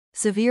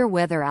Severe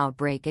weather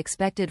outbreak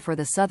expected for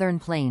the southern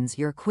plains.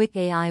 Your quick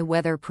AI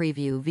weather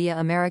preview via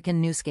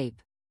American Newscape.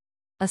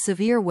 A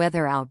severe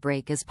weather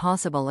outbreak is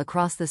possible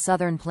across the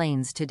southern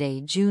plains today,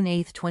 June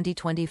 8,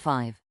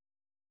 2025.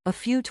 A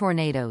few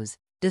tornadoes,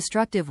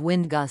 destructive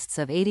wind gusts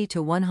of 80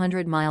 to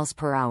 100 miles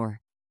per hour,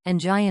 and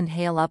giant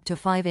hail up to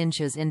 5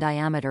 inches in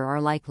diameter are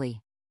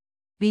likely.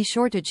 Be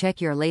sure to check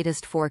your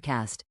latest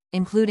forecast,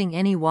 including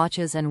any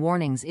watches and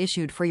warnings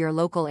issued for your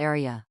local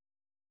area.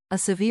 A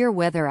severe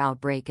weather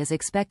outbreak is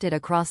expected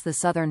across the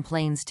southern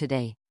plains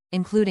today,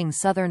 including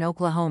southern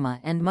Oklahoma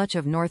and much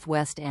of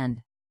northwest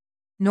and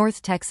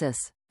North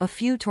Texas. A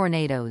few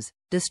tornadoes,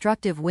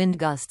 destructive wind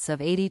gusts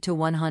of 80 to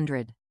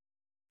 100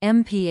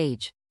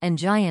 mph, and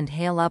giant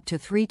hail up to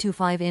 3 to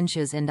 5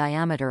 inches in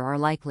diameter are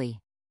likely.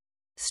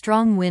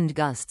 Strong wind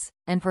gusts,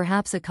 and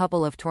perhaps a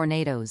couple of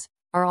tornadoes,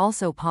 are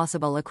also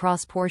possible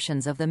across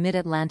portions of the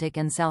Mid-Atlantic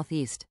and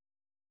Southeast.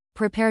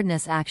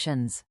 Preparedness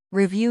actions.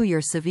 Review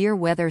your severe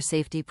weather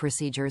safety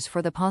procedures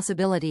for the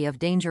possibility of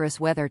dangerous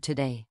weather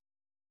today.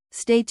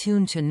 Stay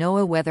tuned to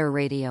NOAA Weather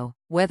Radio,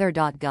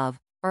 weather.gov,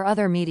 or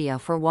other media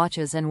for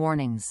watches and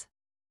warnings.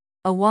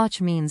 A watch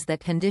means that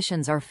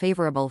conditions are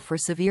favorable for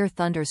severe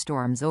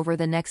thunderstorms over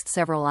the next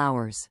several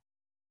hours.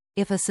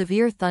 If a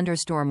severe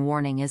thunderstorm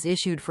warning is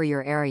issued for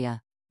your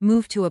area,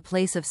 move to a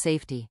place of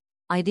safety,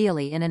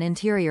 ideally in an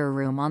interior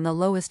room on the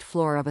lowest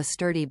floor of a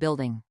sturdy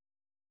building.